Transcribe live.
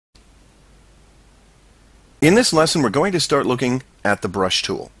In this lesson, we're going to start looking at the brush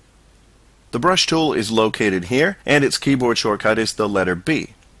tool. The brush tool is located here, and its keyboard shortcut is the letter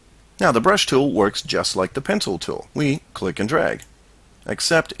B. Now, the brush tool works just like the pencil tool. We click and drag.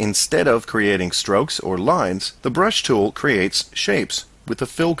 Except instead of creating strokes or lines, the brush tool creates shapes with the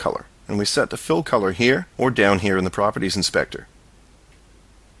fill color. And we set the fill color here or down here in the Properties Inspector.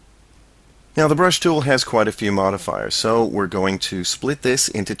 Now, the brush tool has quite a few modifiers, so we're going to split this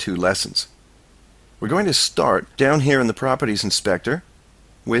into two lessons. We're going to start down here in the Properties Inspector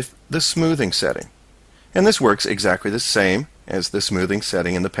with the smoothing setting. And this works exactly the same as the smoothing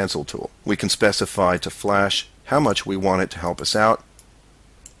setting in the pencil tool. We can specify to Flash how much we want it to help us out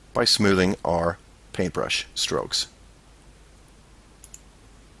by smoothing our paintbrush strokes.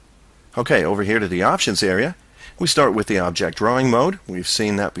 Okay, over here to the Options area, we start with the Object Drawing mode. We've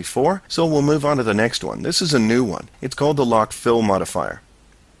seen that before, so we'll move on to the next one. This is a new one. It's called the Lock Fill modifier.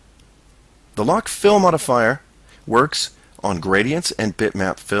 The Lock Fill modifier works on gradients and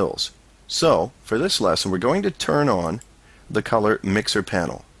bitmap fills. So, for this lesson, we're going to turn on the Color Mixer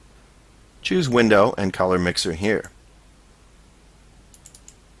panel. Choose Window and Color Mixer here.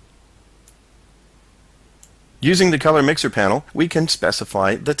 Using the Color Mixer panel, we can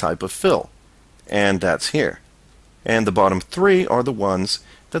specify the type of fill, and that's here. And the bottom three are the ones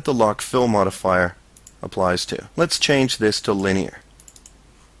that the Lock Fill modifier applies to. Let's change this to linear.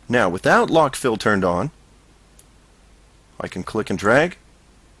 Now, without Lock Fill turned on, I can click and drag,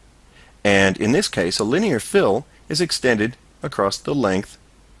 and in this case, a linear fill is extended across the length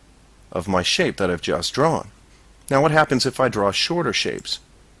of my shape that I've just drawn. Now, what happens if I draw shorter shapes?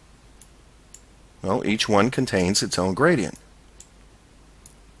 Well, each one contains its own gradient.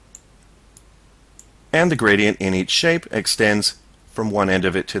 And the gradient in each shape extends from one end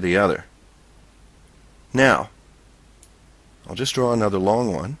of it to the other. Now, I'll just draw another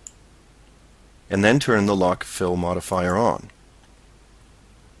long one, and then turn the Lock Fill modifier on.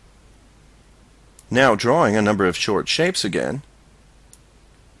 Now, drawing a number of short shapes again,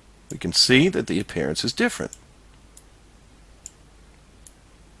 we can see that the appearance is different.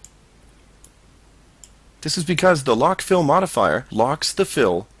 This is because the Lock Fill modifier locks the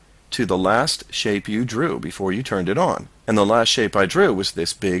fill to the last shape you drew before you turned it on. And the last shape I drew was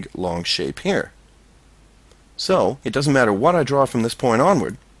this big, long shape here. So, it doesn't matter what I draw from this point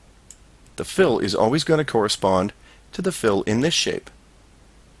onward, the fill is always going to correspond to the fill in this shape.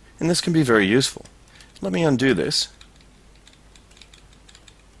 And this can be very useful. Let me undo this.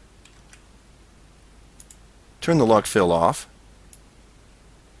 Turn the Lock Fill off,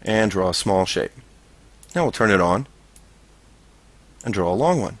 and draw a small shape. Now we'll turn it on and draw a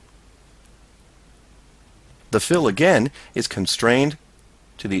long one. The fill again is constrained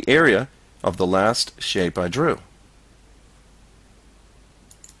to the area of the last shape I drew.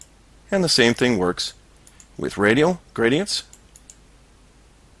 And the same thing works with radial gradients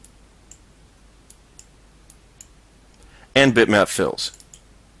and bitmap fills.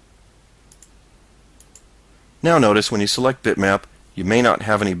 Now notice when you select bitmap, you may not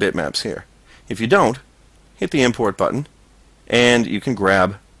have any bitmaps here. If you don't, hit the import button and you can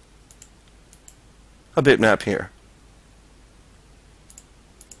grab a bitmap here.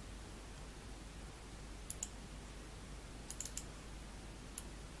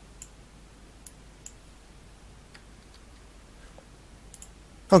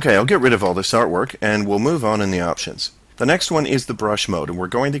 Okay, I'll get rid of all this artwork and we'll move on in the options. The next one is the brush mode, and we're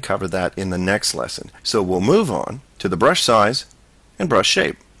going to cover that in the next lesson. So we'll move on to the brush size and brush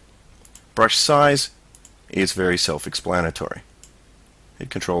shape. Brush size is very self-explanatory. It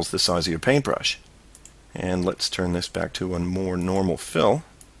controls the size of your paintbrush. And let's turn this back to a more normal fill.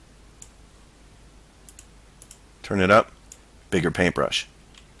 Turn it up, bigger paintbrush.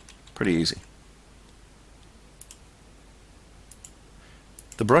 Pretty easy.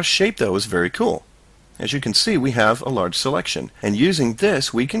 The brush shape, though, is very cool. As you can see, we have a large selection, and using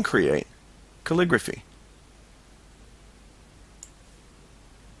this we can create calligraphy.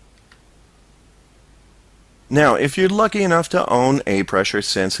 Now, if you're lucky enough to own a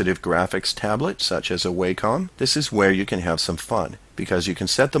pressure-sensitive graphics tablet, such as a Wacom, this is where you can have some fun, because you can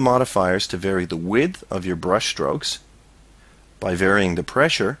set the modifiers to vary the width of your brush strokes by varying the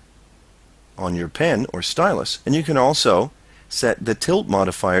pressure on your pen or stylus, and you can also set the tilt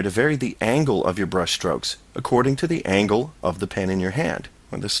modifier to vary the angle of your brush strokes according to the angle of the pen in your hand,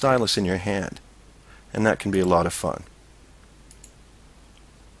 or the stylus in your hand, and that can be a lot of fun.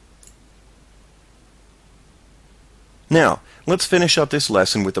 Now, let's finish up this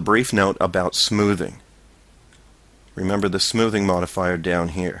lesson with a brief note about smoothing. Remember the smoothing modifier down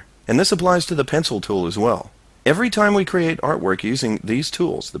here. And this applies to the pencil tool as well. Every time we create artwork using these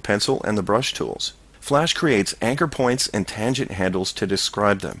tools, the pencil and the brush tools, Flash creates anchor points and tangent handles to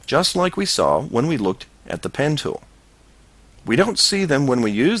describe them, just like we saw when we looked at the pen tool. We don't see them when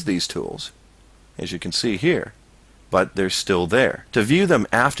we use these tools, as you can see here, but they're still there. To view them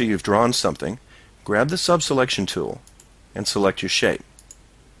after you've drawn something, grab the subselection tool and select your shape.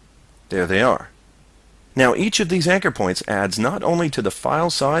 There they are. Now each of these anchor points adds not only to the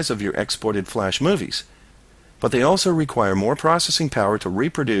file size of your exported Flash movies, but they also require more processing power to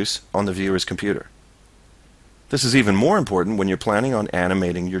reproduce on the viewer's computer. This is even more important when you're planning on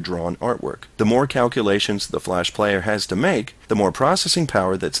animating your drawn artwork. The more calculations the Flash Player has to make, the more processing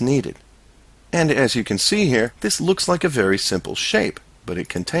power that's needed. And as you can see here, this looks like a very simple shape, but it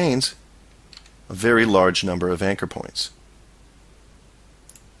contains a very large number of anchor points.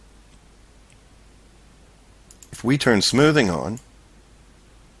 If we turn smoothing on,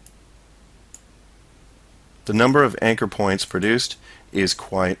 the number of anchor points produced is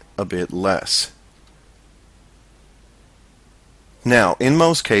quite a bit less. Now, in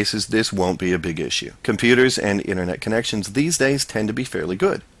most cases, this won't be a big issue. Computers and internet connections these days tend to be fairly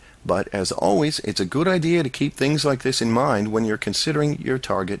good. But as always, it's a good idea to keep things like this in mind when you're considering your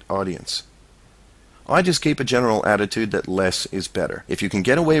target audience. I just keep a general attitude that less is better. If you can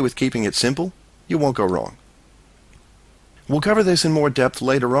get away with keeping it simple, you won't go wrong. We'll cover this in more depth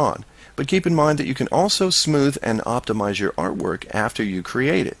later on, but keep in mind that you can also smooth and optimize your artwork after you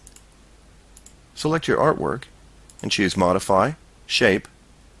create it. Select your artwork and choose Modify, Shape,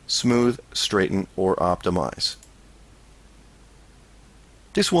 Smooth, Straighten, or Optimize.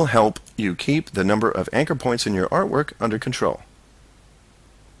 This will help you keep the number of anchor points in your artwork under control.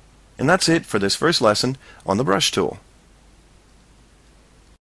 And that's it for this first lesson on the brush tool.